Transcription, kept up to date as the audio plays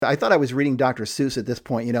I thought I was reading Dr. Seuss at this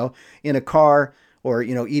point, in a car or,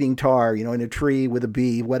 eating tar, in a tree with a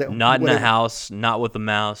bee, Not in a whatever. house, not with a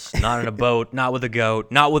mouse, not in a boat, not with a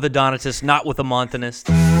goat, not with a Donatus, not with a Montanist.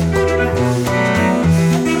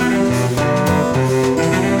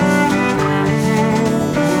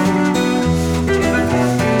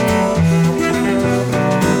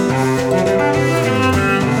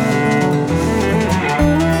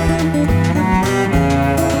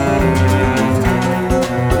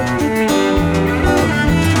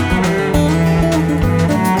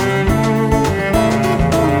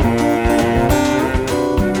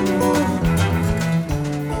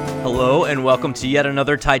 Hello and welcome to yet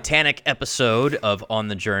another Titanic episode of On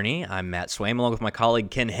the Journey. I'm Matt Swaim along with my colleague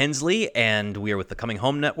Ken Hensley, and we are with the Coming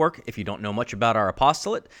Home Network. If you don't know much about our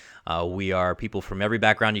apostolate, we are people from every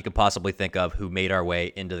background you could possibly think of who made our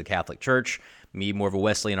way into the Catholic Church. Me, more of a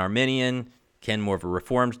Wesleyan Arminian. Ken, more of a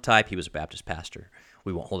Reformed type. He was a Baptist pastor.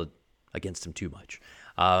 We won't hold it against him too much.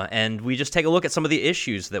 And we just take a look at some of the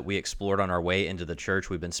issues that we explored on our way into the church.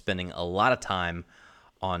 We've been spending a lot of time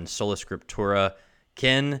on Sola Scriptura.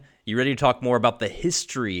 Ken, you ready to talk more about the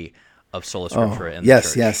history of Sola Scriptura in the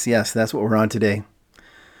church? Yes. That's what we're on today.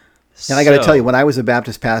 And I got to tell you, when I was a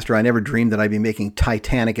Baptist pastor, I never dreamed that I'd be making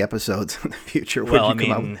Titanic episodes in the future.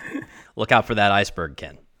 Look out for that iceberg,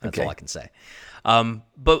 Ken. That's all I can say.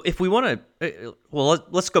 But if we want to,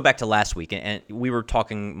 let's go back to last week, and we were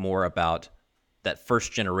talking more about that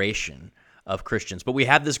first generation of Christians. But we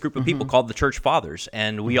have this group of people called the Church Fathers,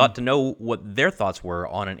 and we ought to know what their thoughts were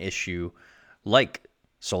on an issue like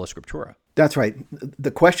Sola Scriptura. That's right.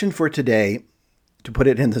 The question for today, to put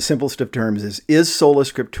it in the simplest of terms, is Sola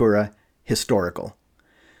Scriptura historical?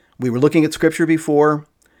 We were looking at Scripture before,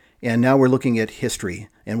 and now we're looking at history.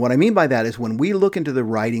 And what I mean by that is when we look into the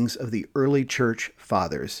writings of the early church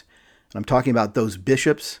fathers, and I'm talking about those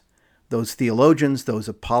bishops, those theologians, those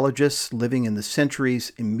apologists living in the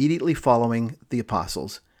centuries immediately following the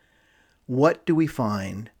apostles, what do we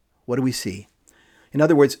find? What do we see? In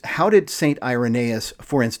other words, how did St. Irenaeus,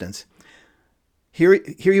 for instance, here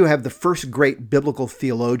you have the first great biblical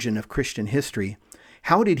theologian of Christian history.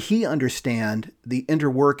 How did he understand the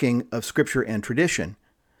interworking of Scripture and tradition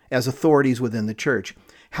as authorities within the church?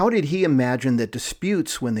 How did he imagine that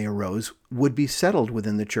disputes, when they arose, would be settled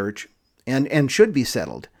within the church and should be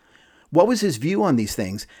settled? What was his view on these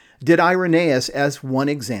things? Did Irenaeus, as one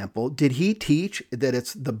example, did he teach that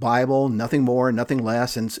it's the Bible, nothing more, nothing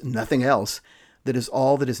less, and nothing else, that is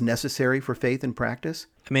all that is necessary for faith and practice?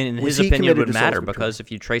 I mean, his opinion would matter because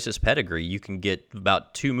if you trace his pedigree, you can get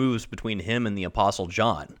about 2 moves between him and the Apostle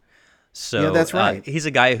John. So yeah, that's right. He's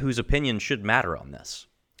a guy whose opinion should matter on this.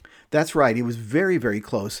 That's right. He was very, very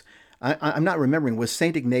close. I'm not remembering. Was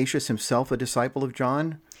St. Ignatius himself a disciple of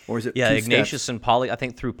John? Or is it Ignatius steps? And I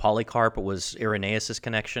think through Polycarp it was Irenaeus'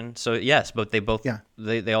 connection. So yes, but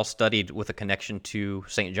they all studied with a connection to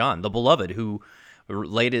St. John, the beloved, who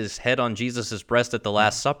laid his head on Jesus' breast at the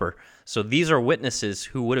Last Supper. So these are witnesses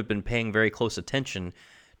who would have been paying very close attention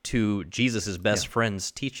to Jesus' best friend's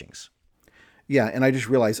teachings. Yeah, and I just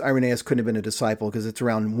realized Irenaeus couldn't have been a disciple because it's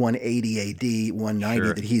around 180 AD,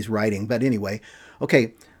 190 that he's writing. But anyway,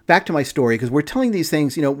 okay, back to my story, because we're telling these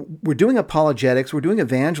things, we're doing apologetics, we're doing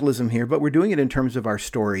evangelism here, but we're doing it in terms of our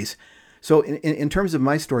stories. So in terms of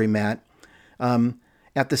my story, Matt,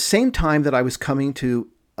 at the same time that I was coming to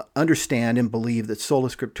understand and believe that Sola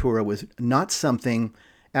Scriptura was not something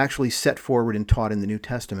actually set forward and taught in the New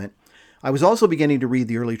Testament, I was also beginning to read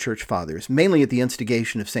the early church fathers, mainly at the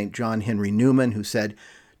instigation of St. John Henry Newman, who said,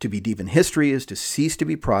 to be deep in history is to cease to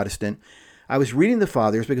be Protestant. I was reading the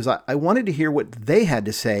fathers because I wanted to hear what they had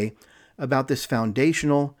to say about this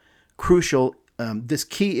foundational, crucial, this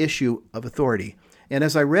key issue of authority. And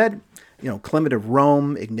as I read, Clement of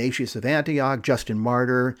Rome, Ignatius of Antioch, Justin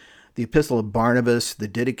Martyr, the Epistle of Barnabas, the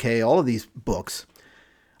Didache, all of these books,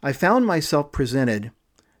 I found myself presented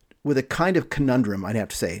with a kind of conundrum, I'd have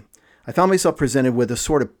to say. I found myself presented with a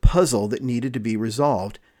sort of puzzle that needed to be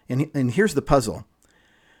resolved. And here's the puzzle.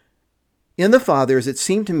 In the Fathers, it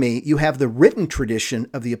seemed to me, you have the written tradition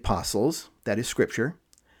of the apostles, that is Scripture,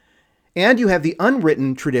 and you have the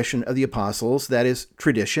unwritten tradition of the apostles, that is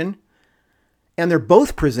tradition, and they're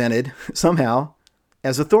both presented somehow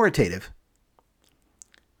as authoritative.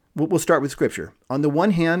 We'll start with Scripture. On the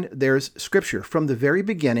one hand, there's Scripture. From the very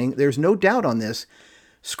beginning, there's no doubt on this.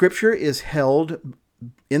 Scripture is held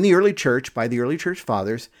in the early church, by the early church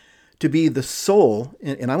fathers, to be the sole,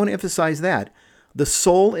 and I want to emphasize that, the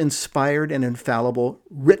sole inspired and infallible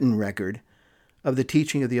written record of the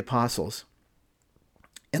teaching of the apostles.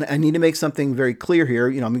 And I need to make something very clear here.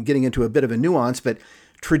 I'm getting into a bit of a nuance, but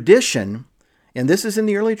tradition And this is in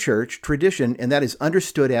the early church tradition, and that is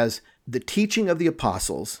understood as the teaching of the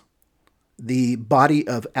apostles, the body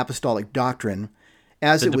of apostolic doctrine,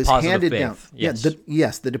 as it was handed down.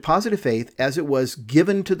 Yes. The deposit of faith as it was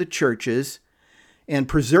given to the churches and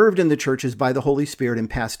preserved in the churches by the Holy Spirit and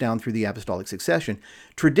passed down through the apostolic succession.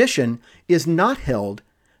 Tradition is not held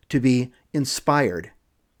to be inspired.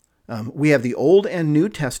 We have the Old and New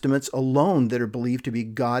Testaments alone that are believed to be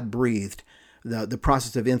God-breathed, the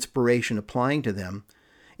process of inspiration applying to them.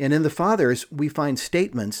 And in the Fathers, we find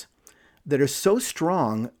statements that are so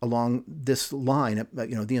strong along this line,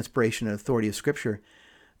 the inspiration and authority of Scripture,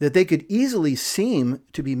 that they could easily seem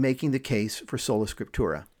to be making the case for sola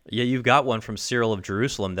scriptura. Yeah, you've got one from Cyril of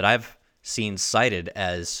Jerusalem that I've seen cited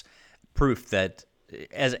as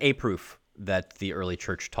a proof that the early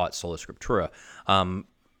church taught sola scriptura.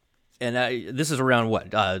 This is around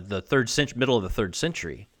the middle of the 3rd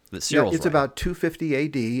century that Cyril's it's about 250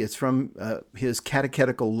 A.D. It's from his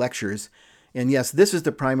catechetical lectures. And yes, this is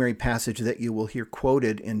the primary passage that you will hear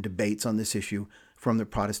quoted in debates on this issue from the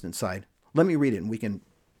Protestant side. Let me read it and we can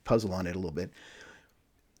puzzle on it a little bit.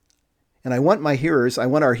 And I want our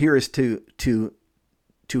hearers to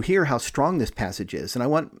hear how strong this passage is. And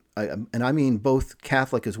I mean both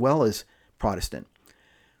Catholic as well as Protestant.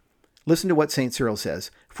 Listen to what St. Cyril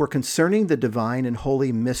says. For concerning the divine and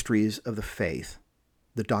holy mysteries of the faith,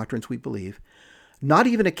 the doctrines we believe, not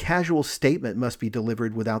even a casual statement must be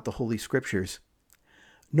delivered without the Holy Scriptures,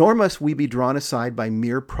 nor must we be drawn aside by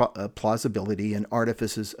mere plausibility and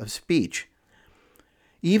artifices of speech.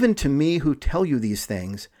 Even to me who tell you these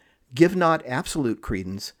things, give not absolute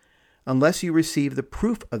credence, unless you receive the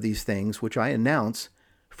proof of these things which I announce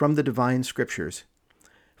from the divine Scriptures.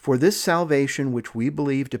 For this salvation which we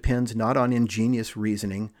believe depends not on ingenious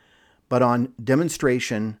reasoning, but on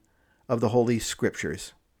demonstration of the Holy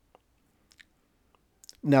Scriptures.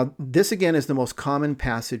 Now, this again is the most common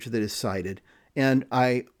passage that is cited. And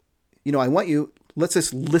I want you, let's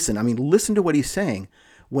just listen. Listen to what he's saying.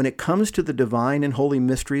 When it comes to the divine and holy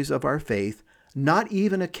mysteries of our faith, not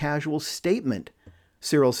even a casual statement,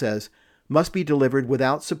 Cyril says, must be delivered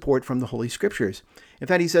without support from the Holy Scriptures. In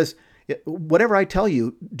fact, he says, whatever I tell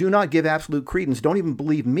you, do not give absolute credence. Don't even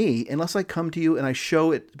believe me unless I come to you and I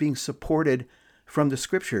show it being supported from the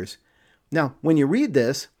Scriptures. Now, when you read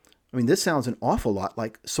this, this sounds an awful lot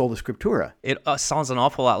like sola scriptura. It sounds an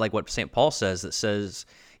awful lot like what St. Paul says, that says,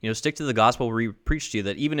 stick to the gospel we preach to you,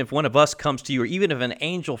 that even if one of us comes to you, or even if an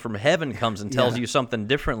angel from heaven comes and tells you something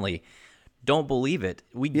differently, don't believe it.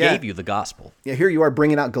 We gave you the gospel. Yeah, here you are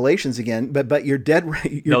bringing out Galatians again, but you're dead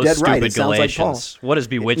right. You're dead right. It sounds like Paul. What has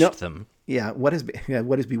bewitched them? Yeah, what has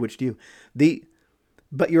bewitched you?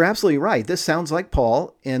 But you're absolutely right. This sounds like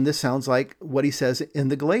Paul, and this sounds like what he says in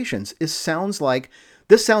the Galatians. This sounds like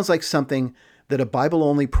something that a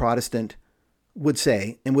Bible-only Protestant would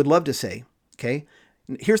say and would love to say. Okay?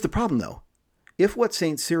 Here's the problem, though. If what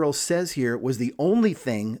St. Cyril says here was the only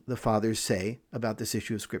thing the Fathers say about this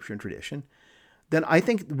issue of Scripture and tradition, then I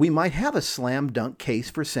think we might have a slam dunk case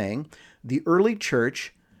for saying the early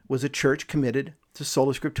church was a church committed to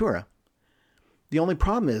sola scriptura. The only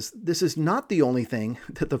problem is this is not the only thing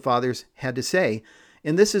that the Fathers had to say,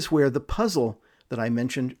 and this is where the puzzle that I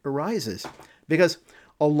mentioned arises. Because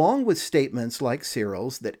along with statements like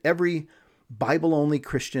Cyril's that every Bible-only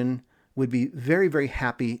Christian would be very, very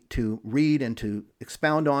happy to read and to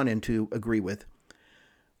expound on and to agree with,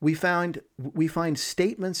 we find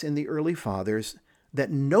statements in the early Fathers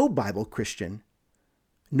that no Bible Christian,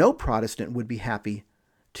 no Protestant would be happy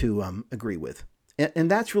to agree with.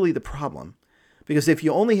 And that's really the problem. Because if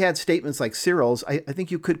you only had statements like Cyril's, I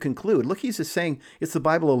think you could conclude, look, he's just saying it's the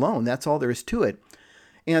Bible alone. That's all there is to it.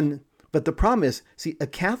 But the problem is, a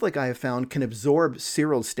Catholic I have found can absorb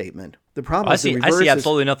Cyril's statement. The problem is the reverse. I see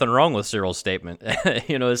absolutely nothing wrong with Cyril's statement,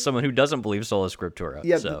 as someone who doesn't believe sola scriptura.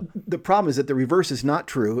 Yeah, so. The problem is that the reverse is not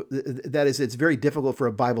true. That is, it's very difficult for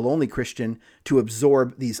a Bible-only Christian to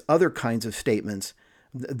absorb these other kinds of statements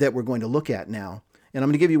that we're going to look at now. And I'm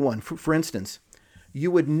going to give you one. For instance,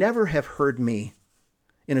 you would never have heard me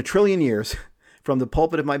in a trillion years from the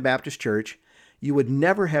pulpit of my Baptist church, you would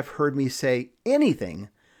never have heard me say anything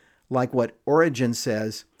like what Origen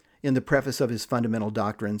says in the preface of his Fundamental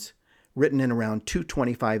Doctrines, written in around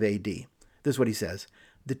 225 AD. This is what he says.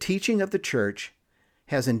 The teaching of the church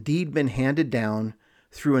has indeed been handed down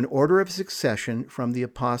through an order of succession from the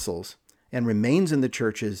apostles and remains in the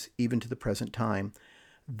churches even to the present time.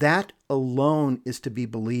 That alone is to be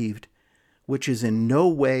believed, which is in no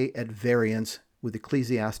way at variance with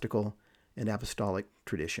ecclesiastical and apostolic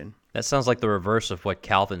tradition. That sounds like the reverse of what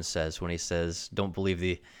Calvin says when he says, don't believe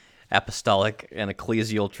the apostolic and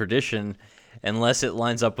ecclesial tradition unless it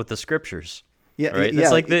lines up with the Scriptures. Yeah, right? yeah.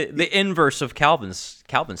 That's like the inverse of Calvin's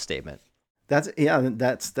statement.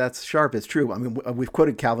 That's sharp. It's true. I mean, we've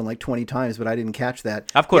quoted Calvin like 20 times, but I didn't catch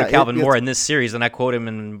that. I've quoted Calvin more in this series than I quote him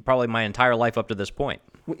in probably my entire life up to this point.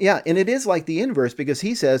 Yeah, and it is like the inverse, because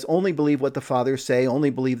he says, only believe what the fathers say, only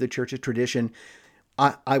believe the church's tradition.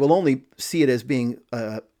 I will only see it as being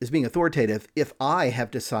authoritative if I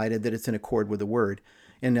have decided that it's in accord with the word.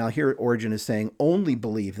 And now here Origen is saying, only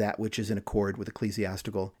believe that which is in accord with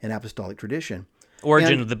ecclesiastical and apostolic tradition.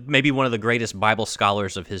 Origen, maybe one of the greatest Bible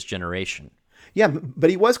scholars of his generation. Yeah, but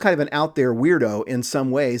he was kind of an out there weirdo in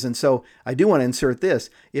some ways. And so I do want to insert this.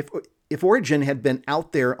 If Origen had been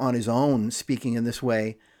out there on his own speaking in this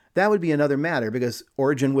way, that would be another matter, because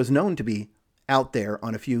Origen was known to be out there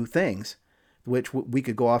on a few things, which we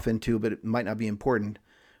could go off into, but it might not be important.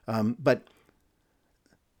 But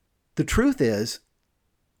the truth is,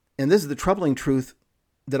 and this is the troubling truth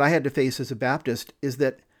that I had to face as a Baptist, is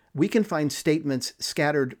that we can find statements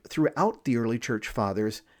scattered throughout the early church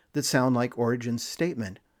fathers that sound like Origen's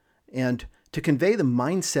statement. And to convey the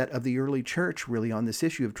mindset of the early church really on this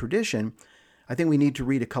issue of tradition, I think we need to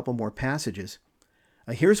read a couple more passages.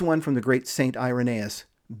 Here's one from the great Saint Irenaeus,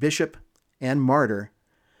 bishop and martyr,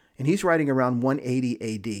 and he's writing around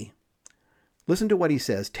 180 AD. Listen to what he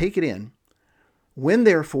says. Take it in. When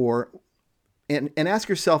therefore, and ask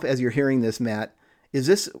yourself as you're hearing this, Matt,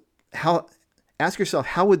 ask yourself,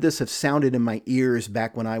 how would this have sounded in my ears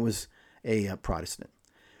back when I was a Protestant?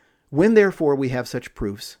 When therefore we have such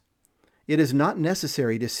proofs, it is not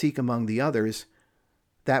necessary to seek among the others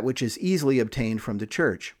that which is easily obtained from the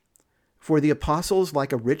church. For the apostles,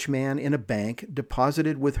 like a rich man in a bank,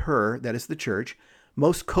 deposited with her, that is the church,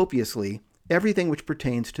 most copiously everything which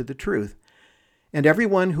pertains to the truth. And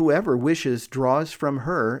everyone who ever wishes draws from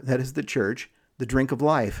her, that is the church, the drink of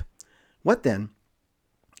life. What then?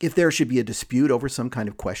 If there should be a dispute over some kind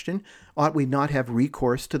of question, ought we not have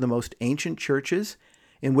recourse to the most ancient churches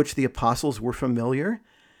in which the apostles were familiar,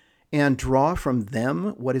 and draw from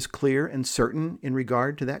them what is clear and certain in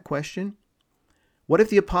regard to that question? What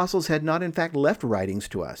if the apostles had not in fact left writings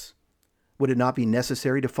to us? Would it not be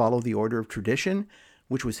necessary to follow the order of tradition,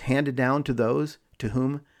 which was handed down to those to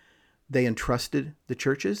whom they entrusted the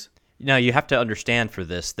churches? Now, you have to understand for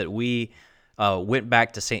this that we went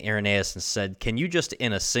back to St. Irenaeus and said, can you just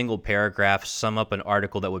in a single paragraph sum up an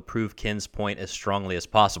article that would prove Ken's point as strongly as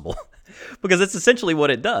possible? Because it's essentially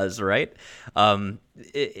what it does, right?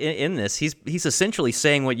 In this, he's essentially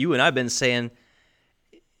saying what you and I've been saying,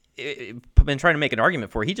 been trying to make an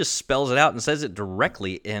argument for. He just spells it out and says it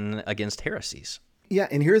directly in Against Heresies. Yeah,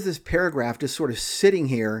 and here's this paragraph just sort of sitting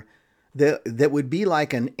here that would be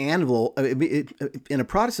like an anvil. In a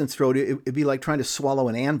Protestant's throat, it'd be like trying to swallow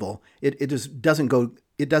an anvil. It just doesn't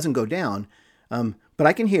go down. But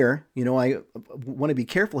I can hear, I want to be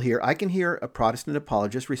careful here. I can hear a Protestant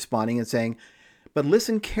apologist responding and saying, but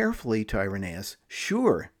listen carefully to Irenaeus.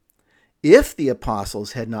 Sure, if the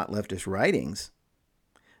apostles had not left us writings,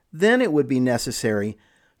 then it would be necessary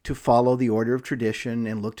to follow the order of tradition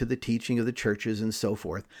and look to the teaching of the churches and so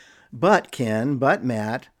forth. But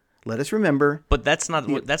Matt, let us remember. But that's not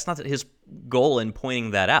his goal in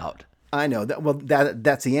pointing that out. I know that. Well,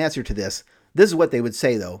 that's the answer to this. This is what they would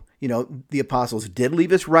say, though. The apostles did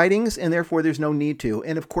leave us writings, and therefore there's no need to.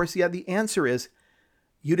 And of course, yeah, the answer is,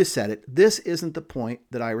 you just said it. This isn't the point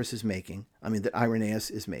that Irenaeus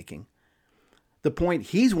is making. The point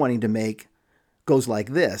he's wanting to make goes like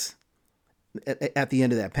this at the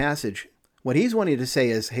end of that passage. What he's wanting to say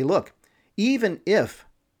is, hey, look, even if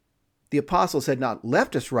the apostles had not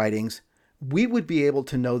left us writings, we would be able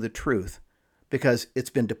to know the truth because it's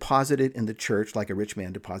been deposited in the church like a rich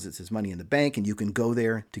man deposits his money in the bank, and you can go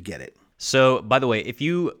there to get it. So, by the way, if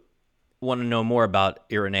you want to know more about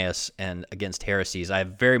Irenaeus and Against Heresies, I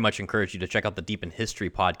very much encourage you to check out the Deep in History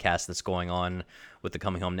podcast that's going on with the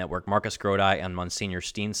Coming Home Network. Marcus Grodi and Monsignor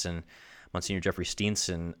Jeffrey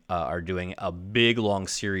Steenson are doing a big, long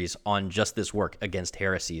series on just this work, Against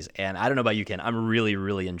Heresies. And I don't know about you, Ken, I'm really,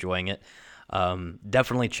 really enjoying it.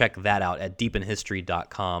 Definitely check that out at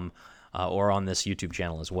deepinhistory.com. Or on this YouTube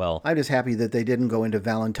channel as well. I'm just happy that they didn't go into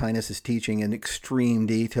Valentinus' teaching in extreme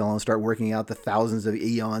detail and start working out the thousands of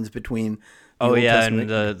eons between the Old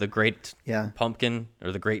Testament. And the great pumpkin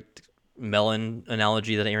or the great melon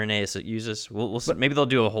analogy that Irenaeus uses. We'll maybe they'll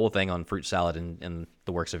do a whole thing on fruit salad and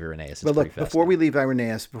the works of Irenaeus. But look, before we leave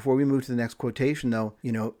Irenaeus, before we move to the next quotation, though,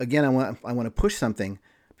 again, I want to push something,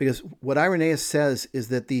 because what Irenaeus says is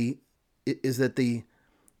that the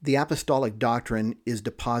apostolic doctrine is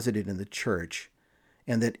deposited in the church,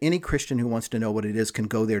 and that any Christian who wants to know what it is can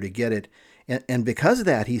go there to get it. And because of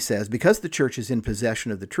that, he says, because the church is in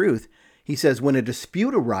possession of the truth, he says, when a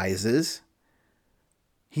dispute arises,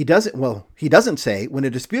 he doesn't say when a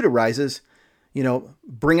dispute arises,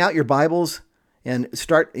 bring out your Bibles and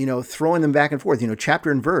start, throwing them back and forth, chapter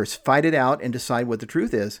and verse, fight it out and decide what the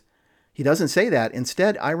truth is. He doesn't say that.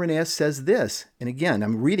 Instead, Irenaeus says this, and again,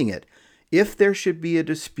 I'm reading it. If there should be a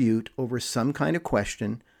dispute over some kind of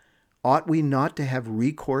question, ought we not to have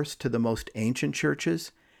recourse to the most ancient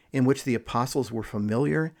churches in which the apostles were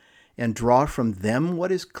familiar and draw from them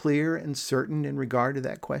what is clear and certain in regard to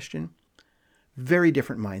that question? Very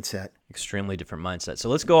different mindset. Extremely different mindset. So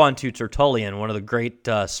let's go on to Tertullian, one of the great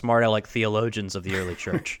smart aleck theologians of the early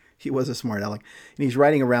church. He was a smart aleck. And he's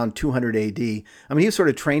writing around 200 AD. I mean, he was sort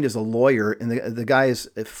of trained as a lawyer, and the guy is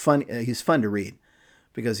fun. He's fun to read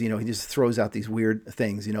because, he just throws out these weird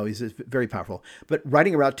things. He's very powerful. But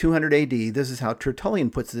writing around 200 AD, this is how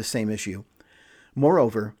Tertullian puts the same issue.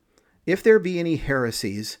 Moreover, if there be any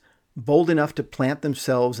heresies bold enough to plant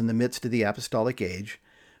themselves in the midst of the apostolic age,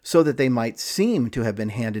 so that they might seem to have been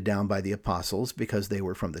handed down by the apostles because they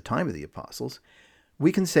were from the time of the apostles,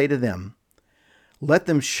 we can say to them, let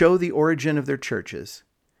them show the origin of their churches.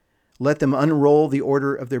 Let them unroll the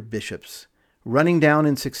order of their bishops, running down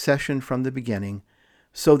in succession from the beginning,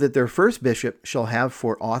 so that their first bishop shall have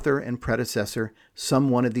for author and predecessor some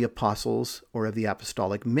one of the apostles or of the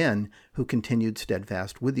apostolic men who continued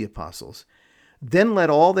steadfast with the apostles. Then let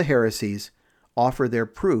all the heresies offer their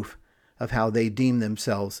proof of how they deem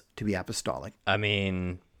themselves to be apostolic. I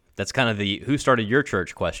mean, that's kind of the who started your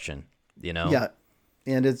church question, Yeah,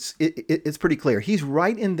 and it's pretty clear. He's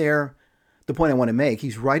right in there, the point I want to make,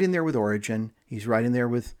 he's right in there with Origen, he's right in there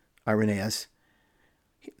with Irenaeus.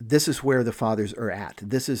 This is where the fathers are at.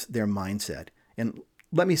 This is their mindset. And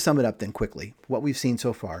let me sum it up then quickly, what we've seen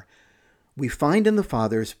so far. We find in the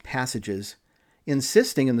fathers passages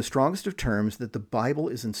insisting in the strongest of terms that the Bible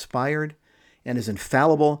is inspired and is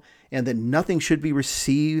infallible, and that nothing should be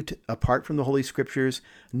received apart from the Holy Scriptures.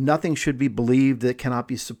 Nothing should be believed that cannot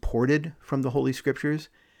be supported from the Holy Scriptures.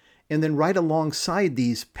 And then right alongside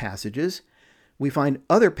these passages, we find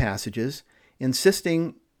other passages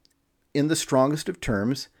insisting in the strongest of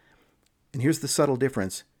terms, and here's the subtle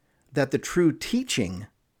difference, that the true teaching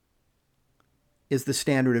is the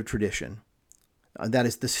standard of tradition. That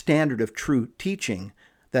is the standard of true teaching.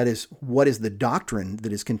 That is, what is the doctrine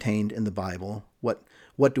that is contained in the Bible?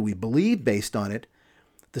 What do we believe based on it?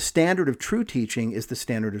 The standard of true teaching is the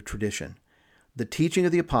standard of tradition. The teaching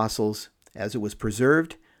of the apostles, as it was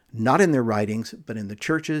preserved, not in their writings, but in the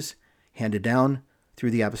churches, handed down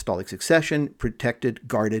through the apostolic succession, protected,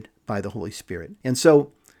 guarded by the Holy Spirit. And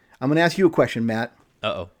so I'm going to ask you a question, Matt.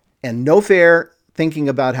 Uh-oh. And no fair thinking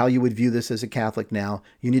about how you would view this as a Catholic now.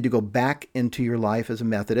 You need to go back into your life as a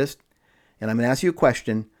Methodist. And I'm going to ask you a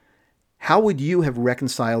question. How would you have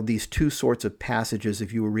reconciled these two sorts of passages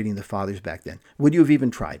if you were reading the Fathers back then? Would you have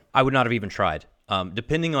even tried? I would not have even tried,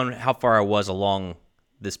 depending on how far I was along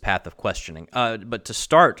this path of questioning. But to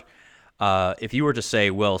start, if you were to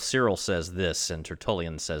say, well, Cyril says this, and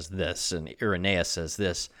Tertullian says this, and Irenaeus says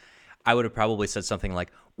this, I would have probably said something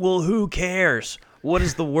like, well, who cares? What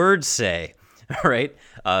does the word say? Right?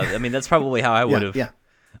 I mean, that's probably how I would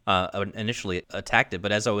have initially attacked it.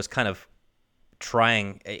 But as I was kind of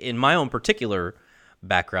trying, in my own particular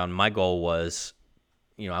background, my goal was,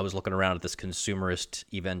 I was looking around at this consumerist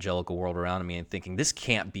evangelical world around me and thinking, this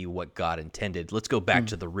can't be what God intended. Let's go back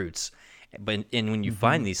to the roots. But when you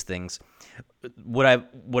find these things, what I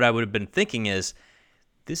would have been thinking is,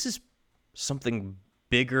 this is something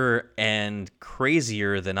bigger and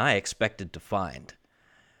crazier than I expected to find.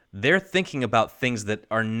 They're thinking about things that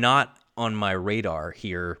are not on my radar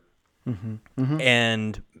here,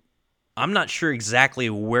 and I'm not sure exactly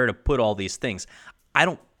where to put all these things. I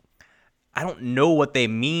don't know what they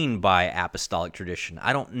mean by apostolic tradition.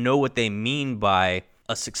 I don't know what they mean by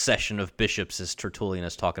a succession of bishops, as Tertullian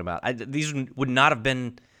is talking about. These would not have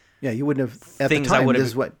been. Yeah, you wouldn't have at things the time. I would This have.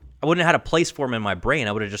 is what I wouldn't have had a place for them in my brain.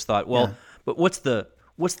 I would have just thought, well, but what's the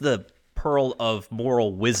pearl of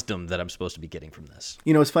moral wisdom that I'm supposed to be getting from this?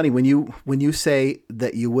 it's funny when you say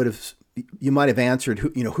that you might have answered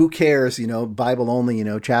who cares, Bible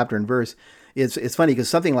only, chapter and verse. It's funny because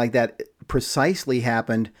something like that precisely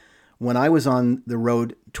happened when I was on the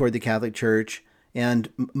road toward the Catholic Church, and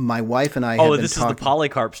my wife and I. Is the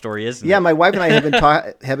Polycarp story, isn't it? Yeah, my wife and I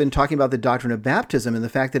have been talking about the doctrine of baptism and the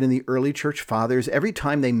fact that in the early church fathers, every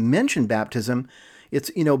time they mention baptism,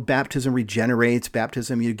 it's, baptism regenerates,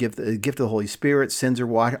 baptism, you give the gift of the Holy Spirit, sins are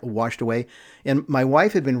washed away. And my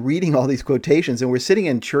wife had been reading all these quotations, and we're sitting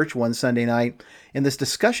in church one Sunday night, and this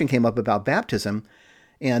discussion came up about baptism.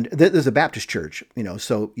 And there's a Baptist church,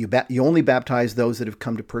 so you only baptize those that have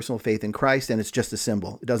come to personal faith in Christ, and it's just a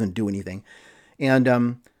symbol. It doesn't do anything.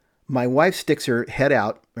 And my wife sticks her head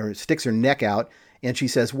out, or sticks her neck out, and she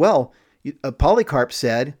says, well, Polycarp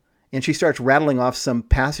said, and she starts rattling off some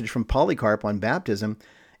passage from Polycarp on baptism.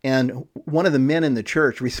 And one of the men in the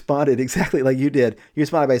church responded exactly like you did. He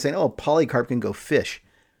responded by saying, oh, Polycarp can go fish.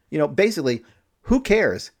 Basically, who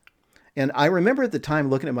cares? And I remember at the time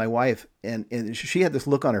looking at my wife, and she had this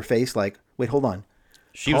look on her face like, wait, hold on.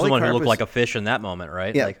 She was the one who looked like a fish in that moment,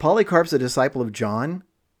 right? Yeah, like, Polycarp's a disciple of John.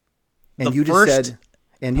 And you just said,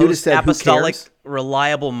 who apostolic, cares?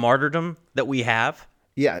 reliable martyrdom that we have.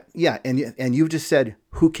 Yeah, and you've just said,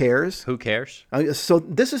 who cares? Who cares? So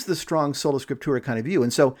this is the strong sola scriptura kind of view.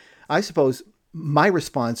 And so I suppose my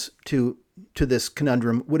response to this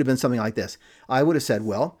conundrum would have been something like this. I would have said,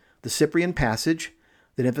 well, the Cyprian passage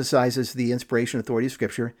that emphasizes the inspiration authority of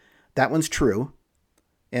Scripture, that one's true,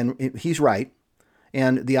 and he's right.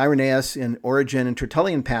 And the Irenaeus and Origen and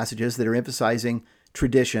Tertullian passages that are emphasizing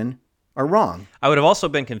tradition are wrong. I would have also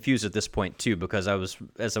been confused at this point too, because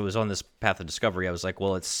as I was on this path of discovery, I was like,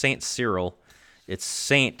 well, it's Saint Cyril, it's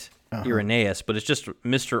Saint Irenaeus, but it's just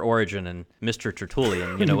Mr. Origen and Mr.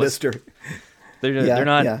 Tertullian. Mr. They're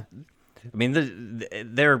not. Yeah. I mean,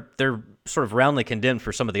 they're sort of roundly condemned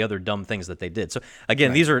for some of the other dumb things that they did. So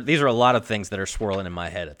again, right. these are a lot of things that are swirling in my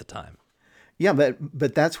head at the time. Yeah,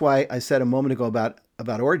 but that's why I said a moment ago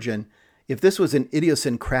about Origen. If this was an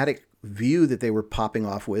idiosyncratic view that they were popping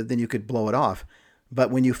off with, then you could blow it off.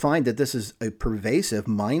 But when you find that this is a pervasive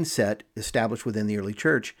mindset established within the early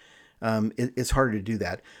church, it's harder to do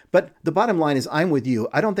that. But the bottom line is, I'm with you.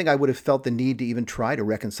 I don't think I would have felt the need to even try to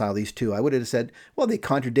reconcile these two. I would have said, well, they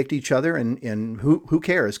contradict each other, and who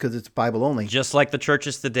cares, because it's Bible only. Just like the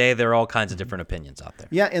churches today, there are all kinds of different opinions out there.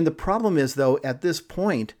 Yeah, and the problem is, though, at this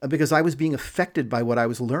point, because I was being affected by what I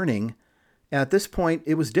was learning, at this point,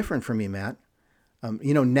 it was different for me, Matt.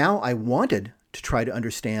 Now I wanted to try to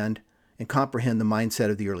understand and comprehend the mindset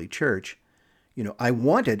of the early church. I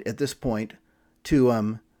wanted at this point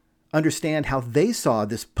to understand how they saw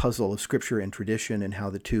this puzzle of Scripture and tradition and how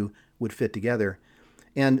the two would fit together.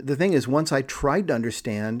 And the thing is, once I tried to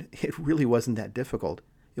understand, it really wasn't that difficult.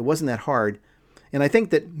 It wasn't that hard. And I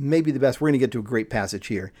think that maybe we're going to get to a great passage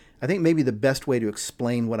here. I think maybe the best way to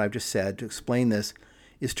explain what I've just said, to explain this,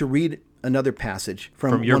 is to read another passage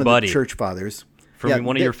from your one buddy. of the church fathers. From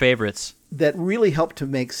one of your favorites. That really helped to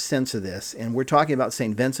make sense of this. And we're talking about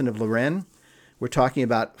St. Vincent of Lérins. We're talking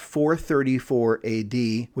about 434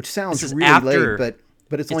 AD, which sounds really late,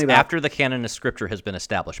 but it's only about after the canon of Scripture has been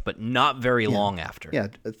established, but not very long after. Yeah,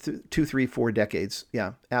 2, 3, 4 decades.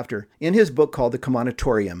 Yeah, after. In his book called the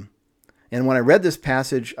Commonitorium. And when I read this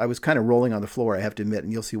passage, I was kind of rolling on the floor, I have to admit,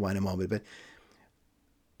 and you'll see why in a moment. But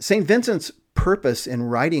St. Vincent's purpose in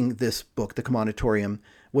writing this book, the Commonitorium,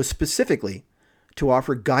 was specifically to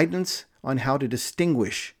offer guidance on how to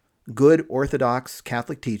distinguish good Orthodox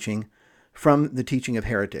Catholic teaching from the teaching of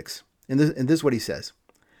heretics. And this is what he says.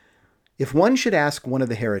 If one should ask one of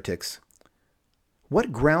the heretics,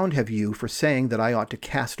 what ground have you for saying that I ought to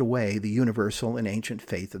cast away the universal and ancient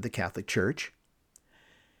faith of the Catholic Church?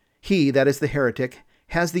 He, that is the heretic,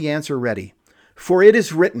 has the answer ready, for it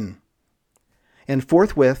is written. And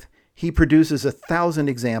forthwith he produces 1,000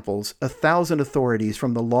 examples, 1,000 authorities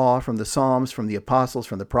from the law, from the Psalms, from the apostles,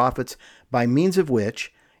 from the prophets, by means of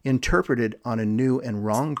which, interpreted on a new and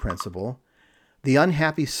wrong principle, the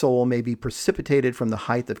unhappy soul may be precipitated from the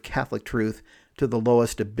height of Catholic truth to the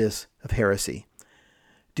lowest abyss of heresy.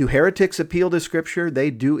 Do heretics appeal to Scripture? They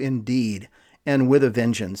do indeed, and with a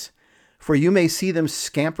vengeance. For you may see them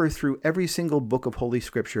scamper through every single book of Holy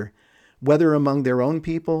Scripture, whether among their own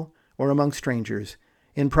people or among strangers,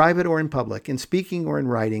 in private or in public, in speaking or in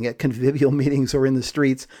writing, at convivial meetings or in the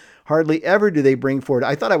streets. Hardly ever do they bring forward.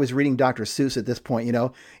 I thought I was reading Dr. Seuss at this point,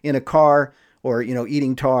 in a car or,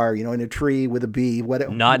 eating tar, in a tree with a bee.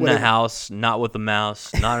 Not in a house, not with a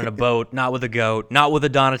mouse, not in a boat, not with a goat, not with a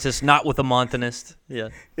Donatist, not with a Montanist. Yeah.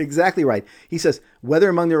 Exactly right. He says, whether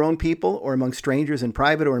among their own people or among strangers, in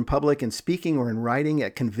private or in public, in speaking or in writing,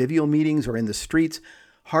 at convivial meetings or in the streets,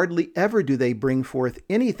 hardly ever do they bring forth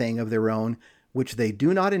anything of their own which they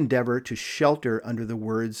do not endeavor to shelter under the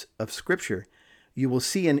words of Scripture. You will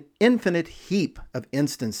see an infinite heap of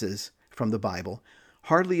instances from the Bible,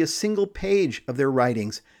 hardly a single page of their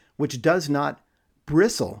writings which does not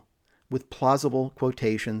bristle with plausible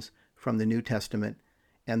quotations from the New Testament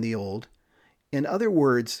and the Old. In other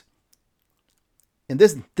words, and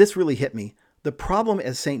this really hit me, the problem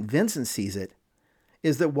as St. Vincent sees it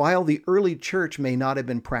is that while the early church may not have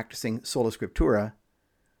been practicing sola scriptura,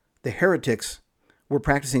 the heretics were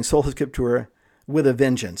practicing sola scriptura with a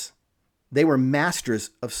vengeance. They were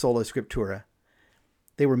masters of sola scriptura.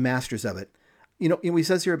 They were masters of it. He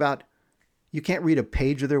says here about You can't read a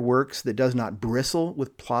page of their works that does not bristle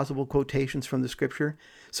with plausible quotations from the Scripture.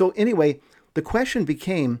 So anyway, the question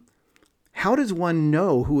became, how does one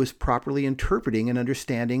know who is properly interpreting and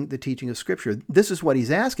understanding the teaching of Scripture? This is what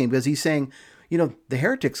he's asking, because he's saying, the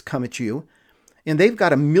heretics come at you, and they've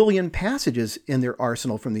got 1 million passages in their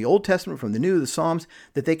arsenal from the Old Testament, from the New, the Psalms,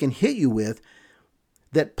 that they can hit you with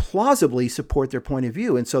that plausibly support their point of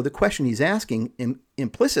view. And so the question he's asking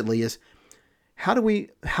implicitly is, how do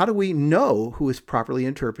we know who is properly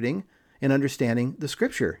interpreting and understanding the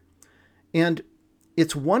Scripture? And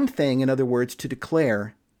it's one thing, in other words, to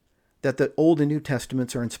declare that the Old and New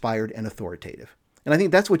Testaments are inspired and authoritative. And I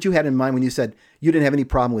think that's what you had in mind when you said you didn't have any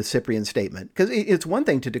problem with Cyprian's statement. Because it's one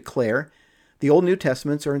thing to declare the Old and New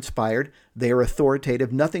Testaments are inspired, they are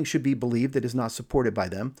authoritative, nothing should be believed that is not supported by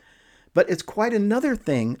them. But it's quite another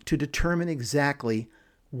thing to determine exactly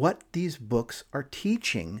what these books are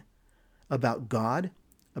teaching about God,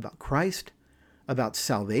 about Christ, about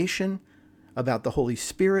salvation, about the Holy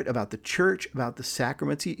Spirit, about the church, about the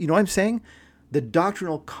sacraments. You know what I'm saying? The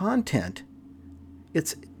doctrinal content,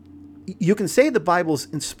 you can say the Bible's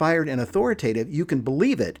inspired and authoritative, you can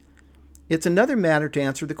believe it. It's another matter to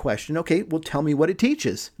answer the question, okay, well, tell me what it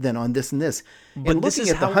teaches then on this and this. But and looking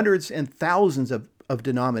at the hundreds and thousands of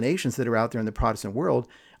denominations that are out there in the Protestant world,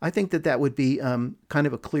 I think that would be kind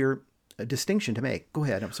of a clear distinction to make. Go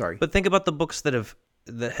ahead, I'm sorry. But think about the books that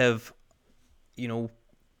have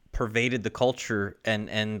pervaded the culture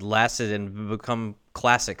and lasted and become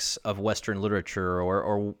classics of Western literature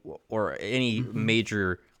or any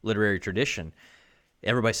major literary tradition.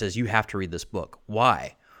 Everybody says you have to read this book.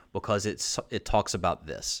 Why? Because it talks about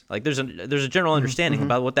this. Like there's a general understanding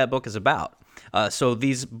about what that book is about. So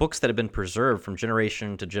these books that have been preserved from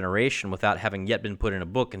generation to generation without having yet been put in a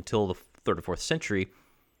book until the 3rd or 4th century,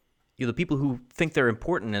 the people who think they're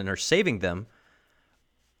important and are saving them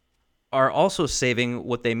are also saving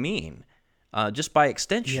what they mean, just by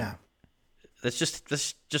extension. Yeah. That's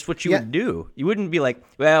just what you would do. You wouldn't be like,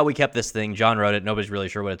 well, we kept this thing, John wrote it, nobody's really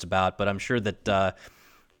sure what it's about, but I'm sure that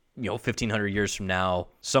 1,500 years from now,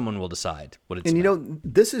 someone will decide what it's about. And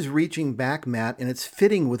this is reaching back, Matt, and it's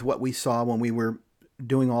fitting with what we saw when we were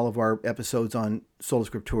doing all of our episodes on Sola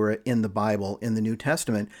Scriptura in the Bible, in the New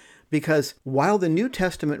Testament, because while the New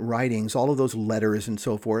Testament writings, all of those letters and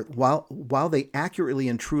so forth, while they accurately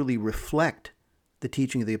and truly reflect the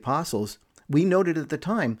teaching of the apostles, we noted at the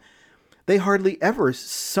time, they hardly ever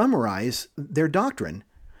summarize their doctrine.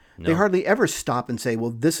 No. They hardly ever stop and say,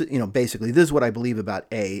 well, this is, basically, this is what I believe about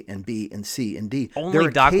A and B and C and D. Only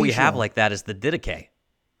doc we have like that is the Didache,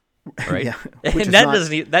 right? Yeah. And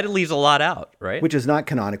that leaves a lot out, right? Which is not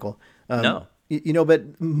canonical. No.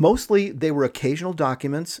 But mostly they were occasional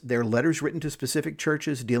documents. They're letters written to specific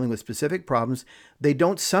churches dealing with specific problems. They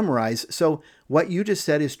don't summarize. So what you just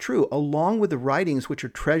said is true. Along with the writings, which are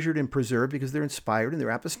treasured and preserved because they're inspired and they're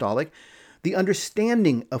apostolic, the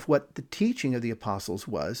understanding of what the teaching of the apostles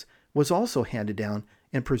was also handed down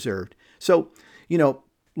and preserved. So,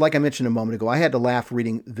 like I mentioned a moment ago, I had to laugh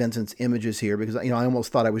reading Vincent's images here because, I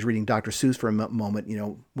almost thought I was reading Dr. Seuss for a moment,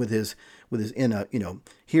 with his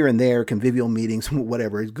here and there convivial meetings,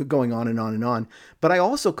 whatever, going on and on and on. But I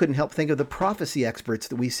also couldn't help think of the prophecy experts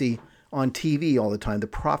that we see on TV all the time, the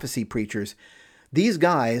prophecy preachers. These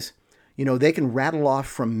guys, they can rattle off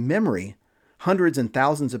from memory hundreds and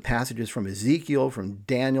thousands of passages from Ezekiel, from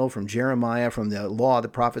Daniel, from Jeremiah, from the law, the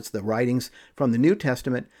prophets, the writings from the New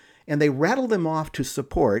Testament, and they rattle them off to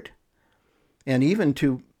support and even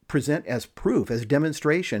to present as proof, as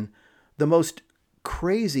demonstration, the most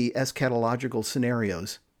crazy eschatological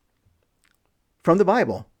scenarios from the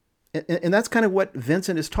Bible. And that's kind of what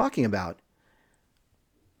Vincent is talking about.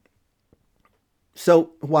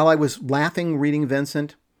 So while I was laughing reading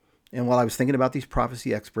Vincent, and while I was thinking about these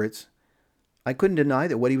prophecy experts, I couldn't deny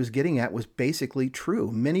that what he was getting at was basically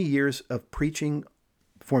true. Many years of preaching,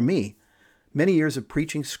 for me, many years of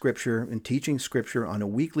preaching Scripture and teaching Scripture on a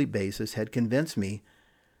weekly basis had convinced me,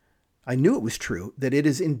 I knew it was true, that it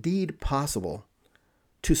is indeed possible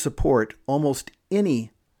to support almost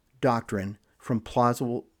any doctrine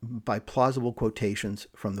by plausible quotations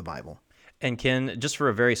from the Bible. And Ken, just for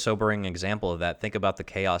a very sobering example of that, think about the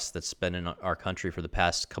chaos that's been in our country for the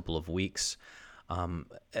past couple of weeks.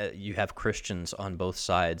 You have Christians on both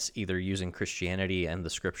sides either using Christianity and the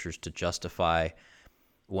Scriptures to justify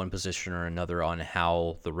one position or another on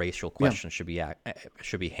how the racial question should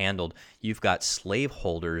be handled. You've got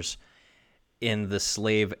slaveholders in the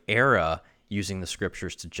slave era using the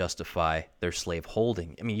Scriptures to justify their slave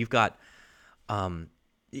holding. I mean, you've got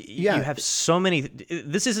you have so many.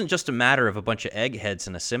 This isn't just a matter of a bunch of eggheads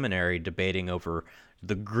in a seminary debating over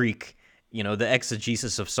the Greek the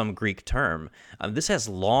exegesis of some Greek term. This has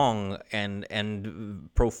long and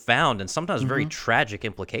profound and sometimes very tragic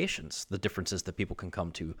implications, the differences that people can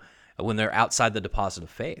come to when they're outside the deposit of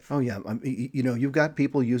faith. Oh, yeah. You've got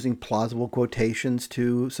people using plausible quotations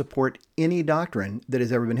to support any doctrine that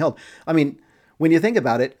has ever been held. I mean, when you think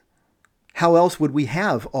about it, how else would we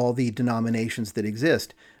have all the denominations that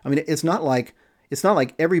exist? I mean, it's not like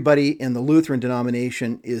everybody in the Lutheran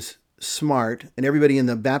denomination is smart and everybody in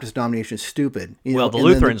the Baptist denomination is stupid. The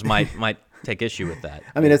Lutherans might take issue with that.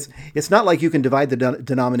 I mean, it's not like you can divide the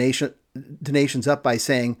denominations up by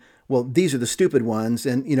saying, well, these are the stupid ones,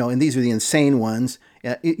 and these are the insane ones.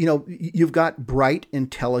 You've got bright,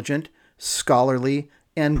 intelligent, scholarly,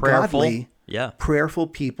 and godly, prayerful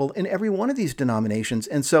people in every one of these denominations.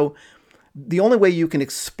 And so, the only way you can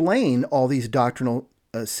explain all these doctrinal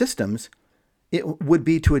systems, it would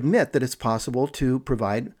be to admit that it's possible to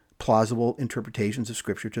provide plausible interpretations of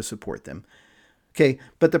Scripture to support them. Okay,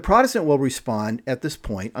 but the Protestant will respond at this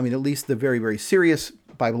point. I mean, at least the very, very serious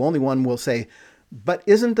Bible-only one will say, but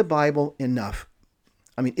isn't the Bible enough?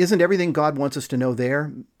 I mean, isn't everything God wants us to know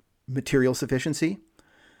there material sufficiency?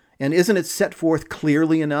 And isn't it set forth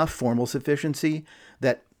clearly enough, formal sufficiency,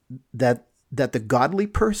 that the godly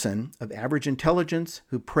person of average intelligence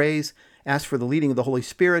who prays, asks for the leading of the Holy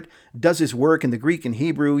Spirit, does his work in the Greek and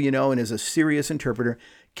Hebrew, and is a serious interpreter,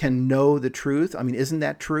 can know the truth? I mean, isn't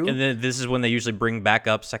that true? And then this is when they usually bring back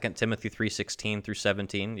up 2 Timothy 3:16 through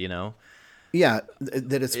 17, Yeah,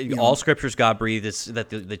 that it's all Scripture's God breathed. Is that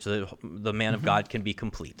the man of God can be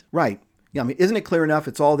complete? Right. Yeah. I mean, isn't it clear enough?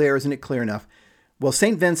 It's all there. Isn't it clear enough? Well,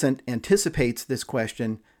 St. Vincent anticipates this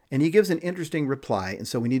question, and he gives an interesting reply. And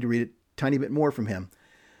so we need to read a tiny bit more from him.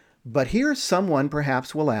 But here someone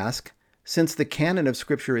perhaps will ask, since the canon of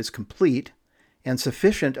Scripture is complete and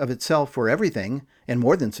sufficient of itself for everything, and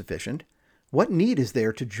more than sufficient, what need is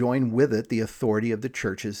there to join with it the authority of the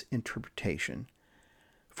Church's interpretation?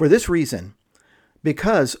 For this reason,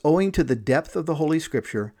 because, owing to the depth of the Holy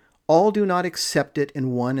Scripture, all do not accept it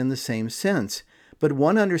in one and the same sense, but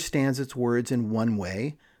one understands its words in one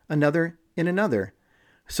way, another in another,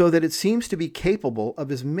 so that it seems to be capable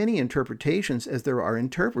of as many interpretations as there are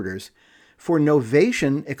interpreters. For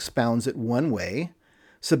Novatian expounds it one way,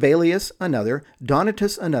 Sabellius another,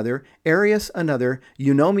 Donatus another, Arius another,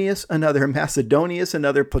 Eunomius another, Macedonius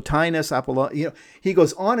another, Plotinus, Apollonius. He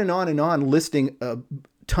goes on and on and on, listing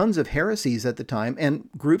tons of heresies at the time, and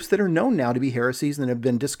groups that are known now to be heresies and have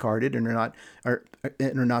been discarded and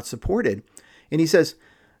are not supported. And he says,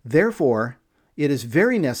 therefore, it is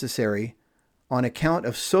very necessary, on account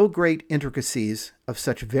of so great intricacies of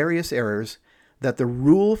such various errors, that the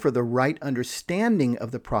rule for the right understanding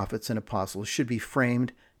of the prophets and apostles should be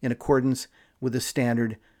framed in accordance with the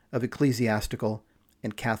standard of ecclesiastical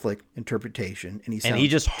and Catholic interpretation. And he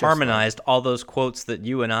just harmonized all those quotes that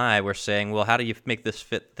you and I were saying, well, how do you make this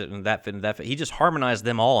fit and that fit and that fit? He just harmonized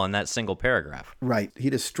them all in that single paragraph. Right. He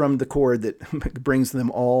just strummed the chord that brings them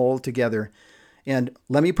all together. And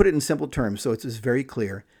let me put it in simple terms so it's very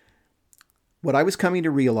clear. What I was coming to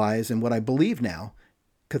realize and what I believe now,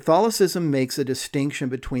 Catholicism makes a distinction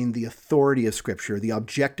between the authority of Scripture, the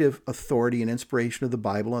objective authority and inspiration of the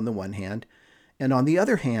Bible on the one hand, and on the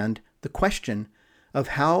other hand, the question of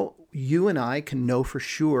how you and I can know for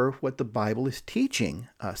sure what the Bible is teaching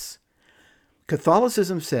us.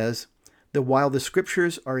 Catholicism says that while the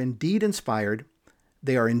Scriptures are indeed inspired,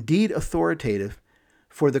 they are indeed authoritative,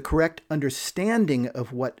 for the correct understanding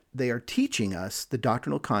of what they are teaching us, the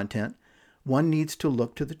doctrinal content, one needs to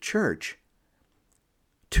look to the Church,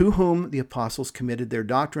 to whom the apostles committed their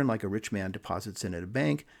doctrine like a rich man deposits it at a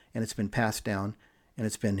bank, and it's been passed down and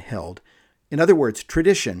it's been held. In other words,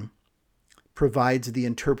 tradition provides the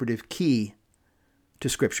interpretive key to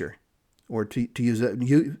Scripture, or to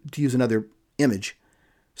use another image.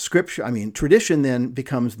 Tradition then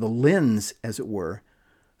becomes the lens, as it were,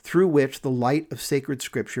 through which the light of sacred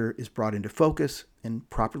Scripture is brought into focus and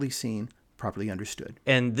properly seen, properly understood.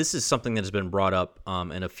 And this is something that has been brought up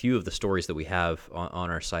in a few of the stories that we have on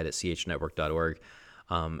our site at chnetwork.org.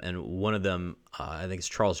 And one of them, I think it's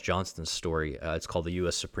Charles Johnston's story. It's called The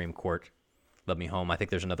U.S. Supreme Court Led Me Home. I think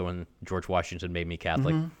there's another one, George Washington Made Me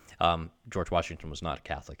Catholic. Mm-hmm. George Washington was not a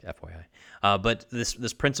Catholic, FYI. But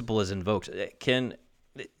this principle is invoked.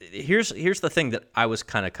 Here's the thing that I was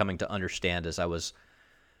kind of coming to understand as I was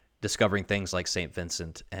discovering things like St.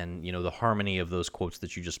 Vincent and, the harmony of those quotes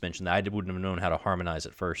that you just mentioned. I wouldn't have known how to harmonize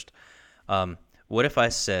at first. What if I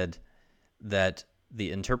said that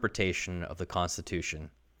the interpretation of the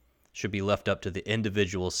Constitution should be left up to the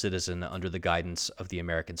individual citizen under the guidance of the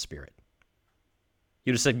American spirit?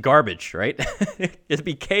 You'd have said garbage, right? It'd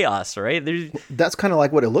be chaos, right? That's kind of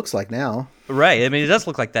like what it looks like now. Right. I mean, it does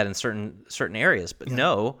look like that in certain areas, but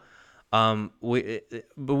no. We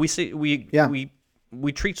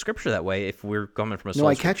treat Scripture that way if we're coming from a sola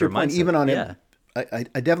I catch your point. mindset. Even on I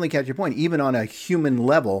definitely catch your point. Even on a human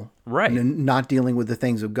level, right? Not dealing with the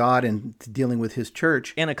things of God and dealing with His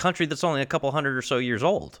church in a country that's only a couple hundred or so years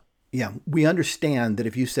old. Yeah, we understand that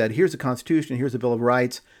if you said, "Here's the Constitution, here's the Bill of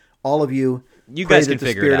Rights," all of you guys can that the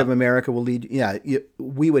figure Spirit it out. of America will lead. Yeah,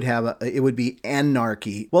 we would have it would be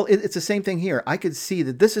anarchy. Well, it's the same thing here. I could see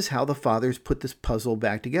that this is how the fathers put this puzzle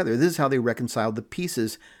back together. This is how they reconciled the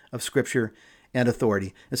pieces of Scripture and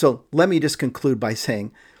authority. And so, let me just conclude by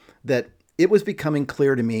saying that it was becoming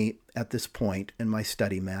clear to me at this point in my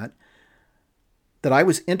study, Matt, that I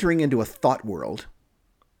was entering into a thought world.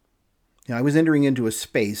 I was entering into a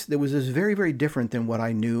space that was very, very different than what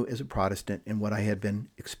I knew as a Protestant and what I had been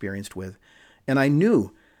experienced with. And I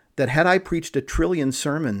knew that had I preached 1 trillion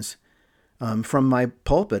sermons from my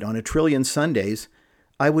pulpit on 1 trillion Sundays,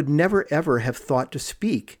 I would never, ever have thought to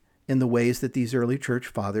speak in the ways that these early church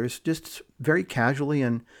fathers just very casually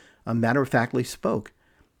and matter-of-factly spoke.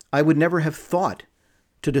 I would never have thought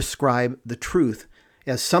to describe the truth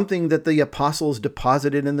as something that the apostles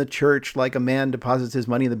deposited in the church, like a man deposits his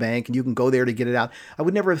money in the bank and you can go there to get it out. I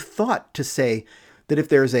would never have thought to say that if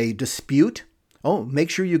there's a dispute, make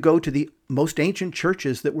sure you go to the most ancient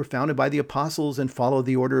churches that were founded by the apostles and follow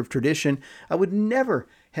the order of tradition. I would never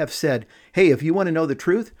have said, hey, if you want to know the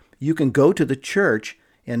truth, you can go to the church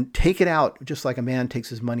and take it out just like a man takes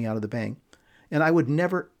his money out of the bank. And I would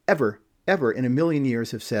never, ever, ever in a million years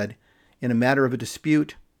have said, in a matter of a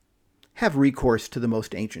dispute, have recourse to the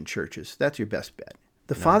most ancient churches. That's your best bet.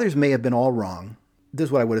 The fathers may have been all wrong. This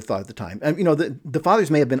is what I would have thought at the time. The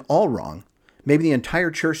fathers may have been all wrong. Maybe the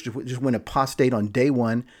entire church just went apostate on day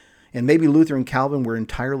one, and maybe Luther and Calvin were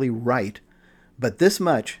entirely right. But this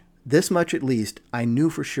much at least, I knew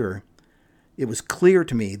for sure. It was clear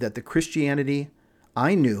to me that the Christianity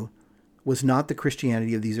I knew was not the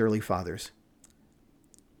Christianity of these early fathers.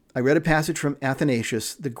 I read a passage from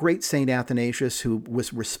Athanasius, the great Saint Athanasius, who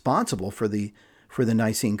was responsible for the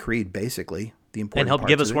Nicene Creed, basically, the important and helped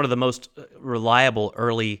parts give us of it. one of the most reliable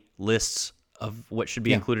early lists of what should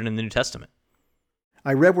be included in the New Testament.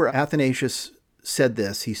 I read where Athanasius said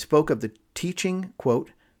this. He spoke of the teaching,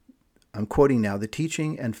 quote, I'm quoting now, the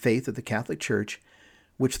teaching and faith of the Catholic Church,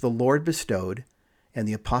 which the Lord bestowed, and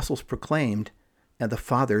the apostles proclaimed, and the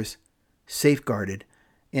fathers safeguarded.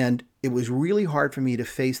 And it was really hard for me to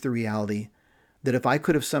face the reality that if I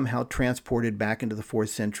could have somehow transported back into the 4th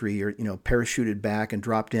century or, parachuted back and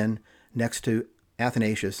dropped in next to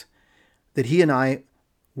Athanasius, that he and I,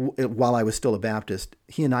 while I was still a Baptist,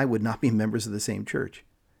 he and I would not be members of the same church.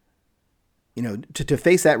 To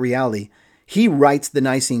face that reality, he writes the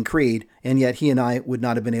Nicene Creed, and yet he and I would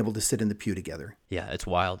not have been able to sit in the pew together. Yeah, it's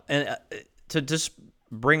wild. And to just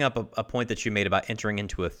bring up a point that you made about entering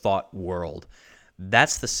into a thought world,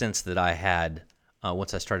 that's the sense that I had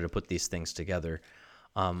once I started to put these things together,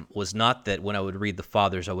 was not that when I would read the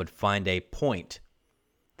Fathers, I would find a point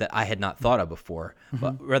that I had not thought of before,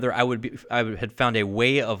 but rather I had found a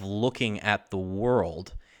way of looking at the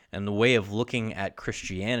world and the way of looking at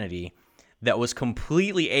Christianity that was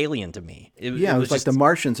completely alien to me. It was like the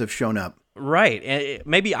Martians have shown up. Right. And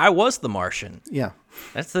maybe I was the Martian. Yeah.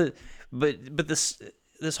 But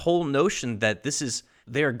this whole notion that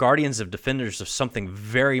they are guardians of defenders of something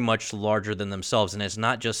very much larger than themselves, and it's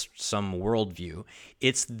not just some worldview.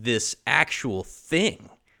 It's this actual thing,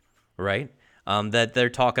 right? That they're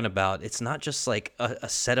talking about. It's not just like a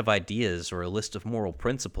set of ideas or a list of moral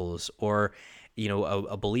principles or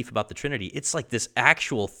a belief about the Trinity. It's like this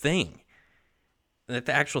actual thing. That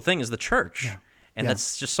the actual thing is the church. Yeah. And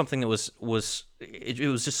that's just something that was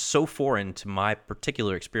just so foreign to my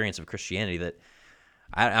particular experience of Christianity that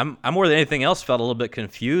I more than anything else felt a little bit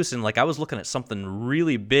confused and like I was looking at something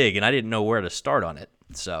really big and I didn't know where to start on it.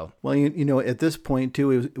 So well, at this point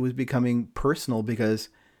too, it was becoming personal because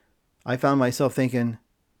I found myself thinking,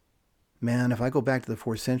 man, if I go back to the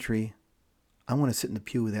 4th century, I want to sit in the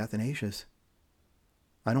pew with Athanasius.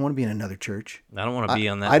 I don't want to be in another church. I don't want to be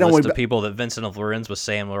on that list of people that Vincent of Lorenz was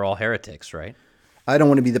saying were all heretics, right? I don't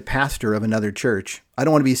want to be the pastor of another church. I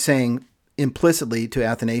don't want to be saying implicitly to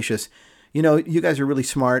Athanasius, you guys are really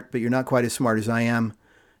smart, but you're not quite as smart as I am.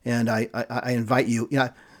 And I invite you,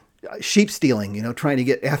 sheep stealing, trying to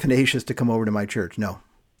get Athanasius to come over to my church. No.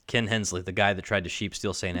 Ken Hensley, the guy that tried to sheep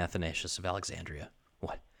steal St. Athanasius of Alexandria.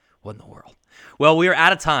 What in the world? Well, we are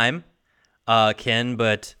out of time, Ken,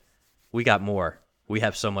 but we got more. We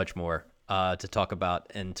have so much more. to talk about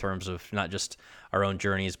in terms of not just our own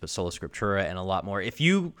journeys, but Sola Scriptura and a lot more. If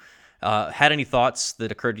you had any thoughts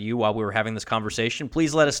that occurred to you while we were having this conversation,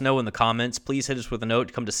 please let us know in the comments. Please hit us with a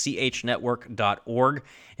note. Come to chnetwork.org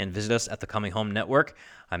and visit us at the Coming Home Network.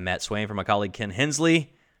 I'm Matt Swain for my colleague Ken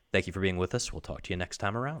Hensley. Thank you for being with us. We'll talk to you next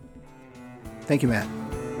time around. Thank you, Matt.